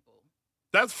tell people?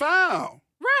 That's foul.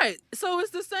 Right. So it's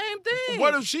the same thing.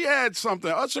 What if she had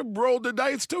something? Usher rolled the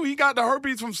dice too. He got the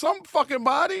herpes from some fucking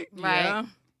body. Right. Yeah.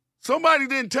 Somebody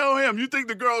didn't tell him. You think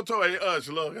the girl told, hey,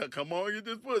 Usher, look, come on, get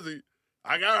this pussy.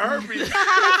 I got herpes.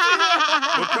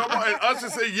 Well, come on. And Usher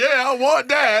said, yeah, I want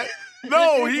that.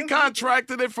 No, he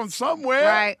contracted it from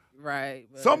somewhere. Right.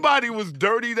 Somebody was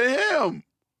dirty to him.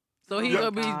 So he will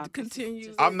be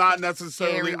continuing. I'm not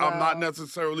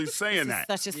necessarily saying that.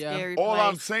 Such a scary All place.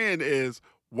 I'm saying is,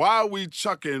 why are we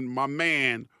chucking my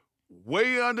man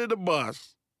way under the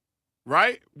bus,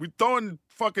 right? We throwing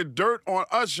fucking dirt on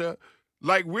Usher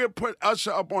like we're putting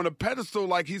Usher up on a pedestal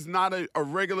like he's not a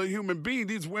regular human being.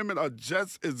 These women are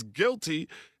just as guilty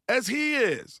as he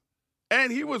is.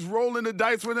 And he was rolling the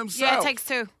dice with himself. Yeah, it takes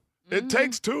two. It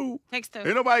takes two. Takes two.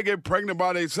 Ain't nobody get pregnant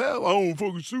by themselves. I don't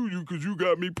fucking sue you because you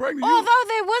got me pregnant. Although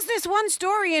there was this one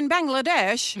story in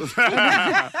Bangladesh.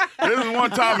 This is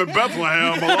one time in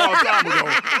Bethlehem a long time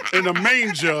ago in the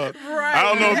manger. Right. I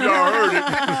don't know if y'all heard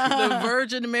it. The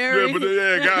Virgin Mary. Yeah, but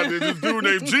God, this dude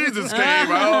named Jesus came.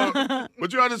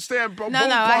 But you understand, both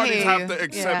parties have to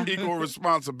accept equal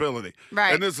responsibility.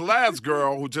 Right. And this last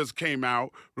girl who just came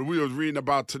out, that we was reading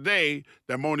about today,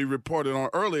 that Monie reported on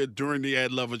earlier during the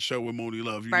Ed Lover show with Monie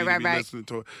Love, you need to be listening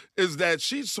to it, is that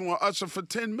she's suing Usher for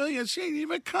 $10 million. She ain't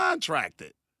even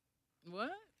contracted.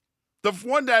 What? The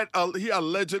one that he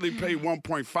allegedly paid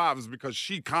 1.5 is because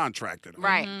she contracted him.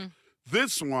 Right.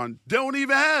 This one, they don't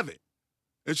even have it.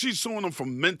 And she's suing him for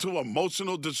mental,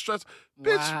 emotional distress.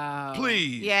 Bitch,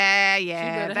 please.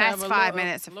 Yeah. That's 5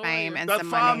 minutes of fame and that's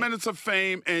some 5 money. minutes of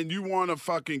fame, and you want to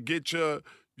fucking get your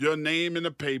name in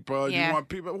the paper. Yeah. You want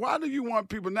people. Why do you want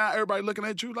people now? Everybody looking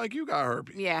at you like you got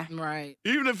herpes. Yeah. Right.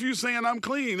 Even if you saying I'm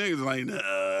clean, niggas like,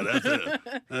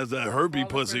 nah, that's a herpes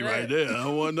pussy right there. I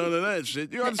don't want none of that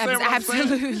shit. You understand what I'm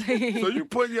saying? Absolutely. So you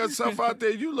putting yourself out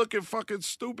there, you looking fucking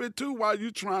stupid too while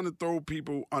you trying to throw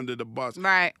people under the bus.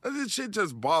 Right. This shit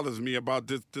just bothers me about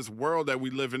this world that we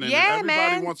living in. Yeah, everybody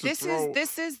man. wants to this throw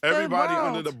is everybody the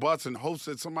world. under the bus and host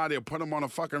it. Somebody will put them on a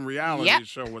fucking reality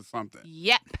show or something.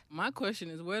 Yep. My question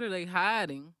is, where are they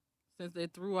hiding since they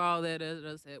threw all that at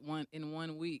us in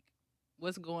 1 week?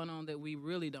 What's going on that we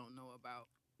really don't know about?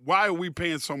 Why are we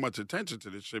paying so much attention to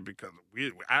this shit? Because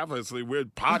we're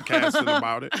podcasting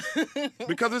about it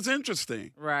because it's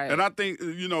interesting. Right. And I think,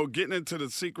 getting into the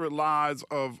secret lives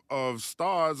of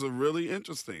stars are really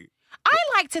interesting. I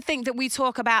like to think that we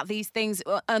talk about these things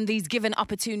on these given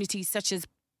opportunities, such as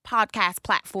podcast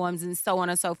platforms and so on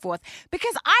and so forth,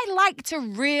 because I like to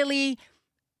really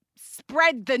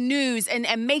spread the news and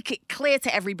make it clear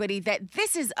to everybody that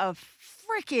this is a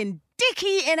freaking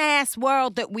dicky-in-ass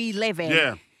world that we live in.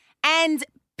 Yeah. And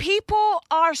people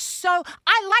are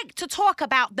I like to talk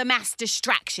about the mass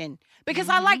distraction because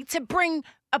I like to bring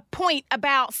a point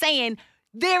about saying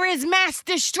there is mass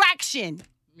distraction.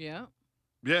 Yeah.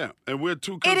 Yeah, and we're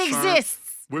too concerned. It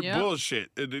exists. With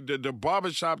bullshit. The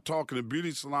barbershop talk and the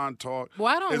beauty salon talk.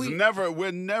 Why don't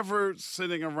we're never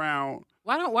sitting around.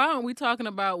 Why aren't we talking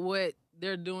about what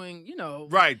they're doing,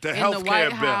 right, the in the White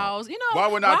bill. House. Why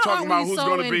we're not talking about who's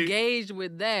going to be engaged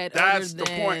with that? That's the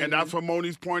point, and that's what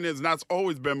Monie's point is, and that's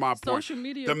always been my point. Social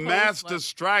media, the mass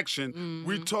distraction.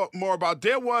 We talk more about.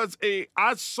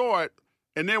 I saw it,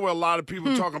 and there were a lot of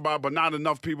people talking about it, but not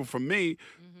enough people for me.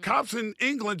 Cops in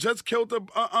England just killed an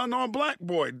unarmed black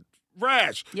boy.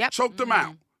 Rash. Yep. Choked him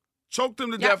out. Choked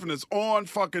him to death, and it's on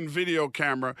fucking video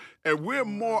camera. And we're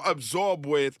more absorbed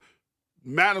with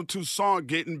Madame Tussauds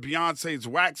getting Beyonce's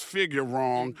wax figure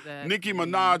wrong. Exactly. Nicki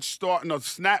Minaj starting a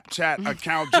Snapchat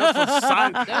account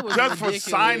just for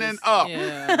signing up.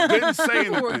 Yeah. Didn't say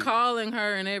anything. People were calling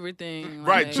her and everything.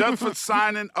 Right, just for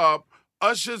signing up.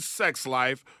 Usher's sex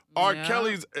life.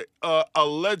 R.Kelly's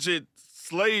alleged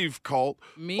slave cult.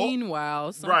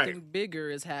 Meanwhile, something bigger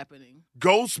is happening.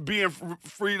 Ghosts being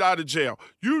freed out of jail.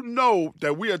 You know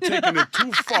that we are taking it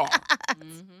too far.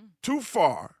 Too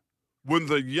far. When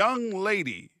the young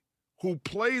lady who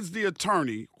plays the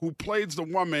attorney, who plays the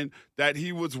woman that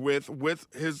he was with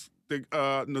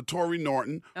Notori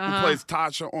Norton, who plays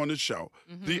Tasha on the show,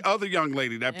 the other young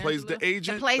lady that plays the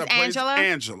agent, that plays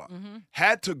Angela,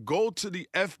 had to go to the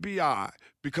FBI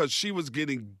because she was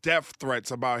getting death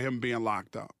threats about him being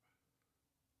locked up.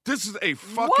 This is a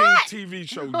fucking TV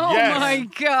show. Oh, yes. my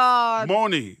God.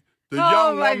 Monie, the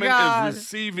young woman is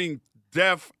receiving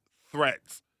death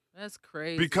threats. That's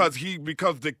crazy.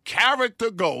 Because the character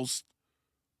Ghost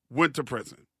went to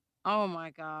prison. Oh, my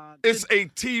God. It's a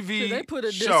TV show. Should they put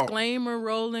a disclaimer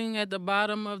rolling at the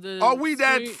bottom of the Are we street?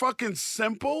 that fucking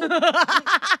simple?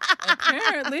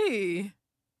 Apparently.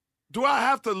 Do I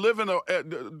have to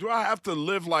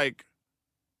live like,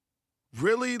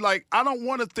 really? Like, I don't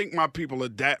want to think my people are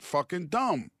that fucking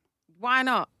dumb. Why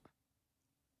not?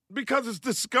 Because it's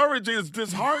discouraging, it's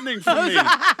disheartening for me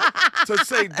to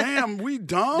say, damn, we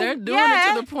dumb? They're doing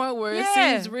it to the point where it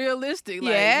seems realistic.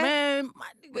 Like, man, my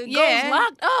nigga goes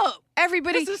locked up.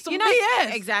 Everybody, this is some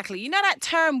BS. Exactly. You know that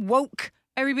term woke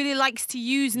everybody likes to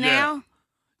use now?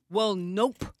 Well,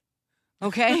 nope.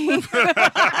 Okay?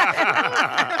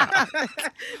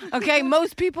 Okay,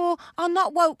 most people are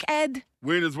not woke, Ed.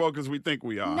 We ain't as woke as we think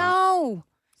we are. No.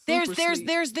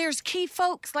 There's key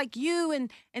folks like you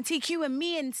and TQ and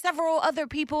me and several other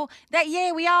people that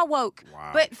we are woke.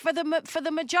 Wow. But for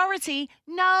the majority,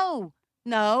 no.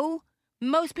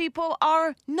 Most people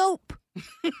are nope.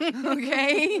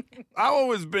 Okay? I've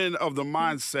always been of the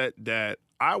mindset that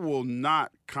I will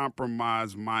not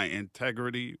compromise my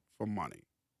integrity for money.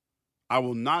 I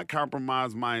will not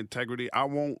compromise my integrity. I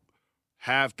won't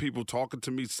have people talking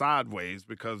to me sideways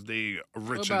because they are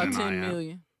richer than I am. What about 10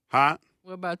 million? Huh?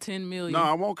 What about 10 million? No,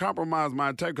 I won't compromise my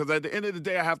integrity because at the end of the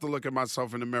day, I have to look at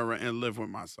myself in the mirror and live with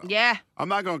myself. Yeah. I'm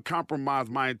not going to compromise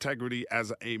my integrity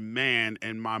as a man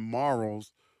and my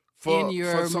morals for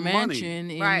some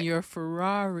mansion, money. In your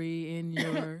Ferrari, in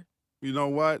your You know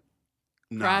what?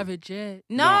 No. private jet.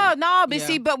 No, but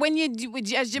see, but when you,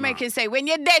 as Jamaicans say, when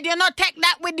you're dead, you're not take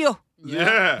that with you.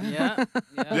 Yeah,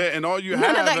 and all you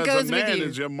None of have that as goes a with man you.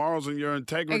 is your morals and your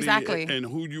integrity Exactly. and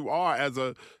who you are as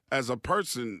a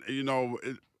person. You know,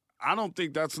 I don't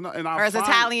think that's not. And or as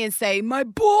Italians say, my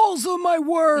balls are my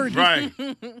word. Right.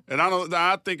 And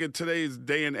I think in today's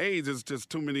day and age, it's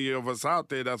just too many of us out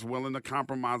there that's willing to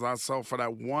compromise ourselves for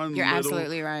that one You're little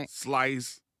absolutely right.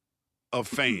 slice of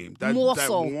fame. That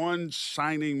one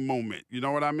shining moment. You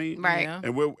know what I mean? Right. Yeah.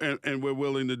 And we're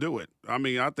willing to do it. I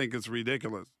mean, I think it's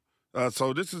ridiculous.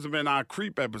 So this has been our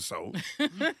creep episode.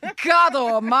 God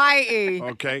almighty.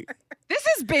 Okay. This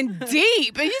has been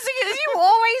deep. You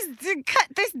always cut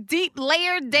this deep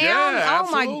layer down. Yeah,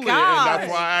 oh, my absolutely. God. And that's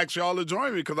why I asked y'all to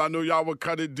join me, because I knew y'all would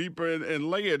cut it deeper and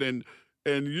lay it. And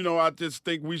you know, I just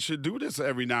think we should do this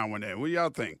every now and then. What do y'all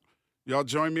think? Y'all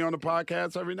join me on the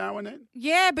podcast every now and then?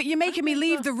 Yeah, but you're making me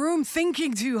leave the room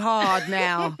thinking too hard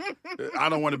now. I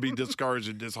don't want to be discouraged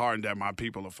and disheartened that my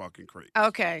people are fucking creeps.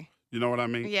 Okay. You know what I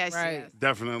mean? Yes, Right. yes.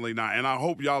 Definitely not. And I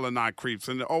hope y'all are not creeps.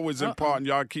 And always important,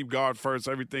 y'all keep God first.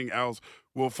 Everything else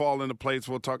will fall into place.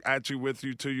 We'll talk at you, with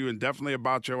you, to you, and definitely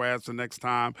about your ass the next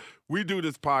time we do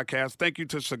this podcast. Thank you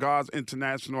to Cigars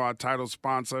International, our title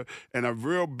sponsor, and a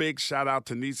real big shout out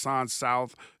to Nissan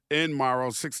South in Morrow,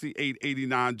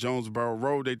 6889 Jonesboro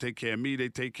Road. They take care of me, they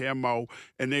take care of Mo,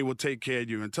 and they will take care of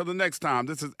you. Until the next time,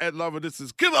 this is Ed Lover. This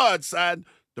is Killer Outside,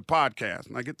 the podcast.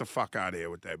 Now get the fuck out of here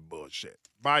with that bullshit.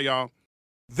 Bye, y'all.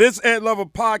 This Ed Lover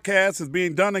podcast is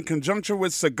being done in conjunction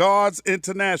with Cigars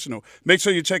International. Make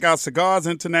sure you check out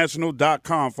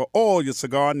cigarsinternational.com for all your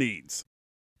cigar needs.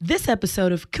 This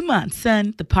episode of Come On,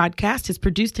 Son, the podcast is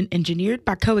produced and engineered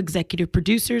by co-executive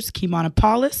producers Kimana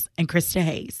Paulus and Krista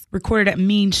Hayes. Recorded at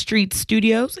Mean Street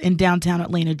Studios in downtown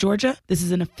Atlanta, Georgia, this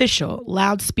is an official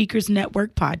Loudspeakers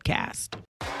Network podcast.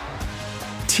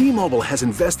 T-Mobile has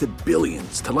invested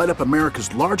billions to light up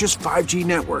America's largest 5G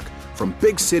network, from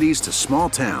big cities to small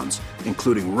towns,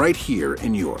 including right here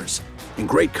in yours. And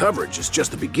great coverage is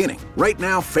just the beginning. Right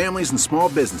now, families and small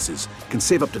businesses can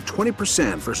save up to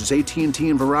 20% versus AT&T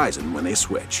and Verizon when they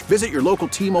switch. Visit your local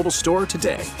T-Mobile store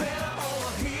today.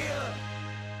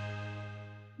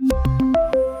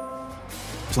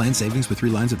 Plan savings with 3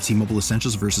 lines of T-Mobile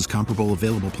Essentials versus comparable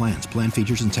available plans. Plan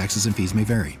features and taxes and fees may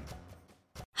vary.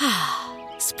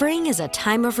 Spring is a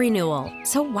time of renewal,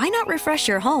 so why not refresh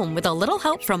your home with a little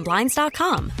help from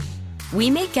Blinds.com? We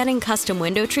make getting custom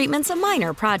window treatments a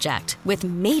minor project with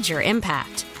major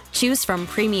impact. Choose from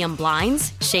premium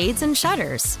blinds, shades, and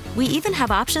shutters. We even have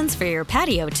options for your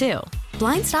patio, too.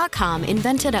 Blinds.com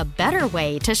invented a better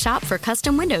way to shop for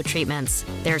custom window treatments.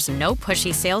 There's no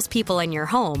pushy salespeople in your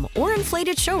home or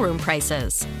inflated showroom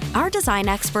prices. Our design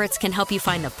experts can help you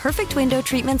find the perfect window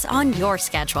treatments on your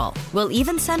schedule. We'll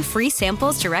even send free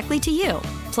samples directly to you.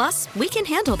 Plus, we can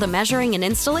handle the measuring and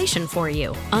installation for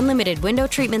you. Unlimited window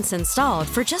treatments installed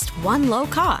for just one low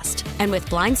cost. And with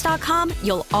Blinds.com,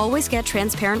 you'll always get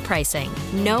transparent pricing.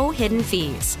 No hidden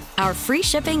fees. Our free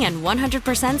shipping and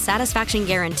 100% satisfaction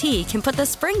guarantee can put the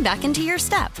spring back into your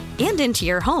step and into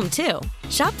your home, too.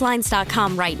 Shop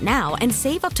Blinds.com right now and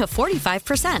save up to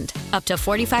 45%. Up to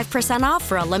 45% off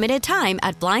for a limited time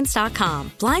at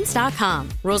Blinds.com. Blinds.com.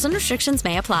 Rules and restrictions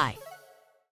may apply.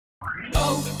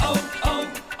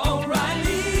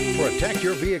 O'Reilly. Protect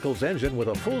your vehicle's engine with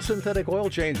a full synthetic oil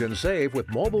change and save with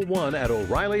Mobile One at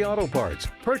O'Reilly Auto Parts.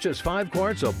 Purchase 5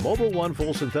 quarts of Mobile One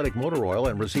full synthetic motor oil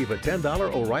and receive a $10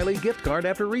 O'Reilly gift card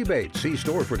after rebate. See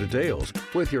store for details.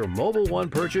 With your Mobile One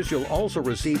purchase, you'll also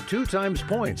receive 2 times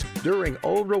points during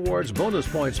O Rewards Bonus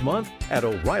Points Month at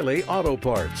O'Reilly Auto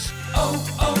Parts.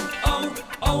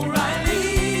 O'Reilly.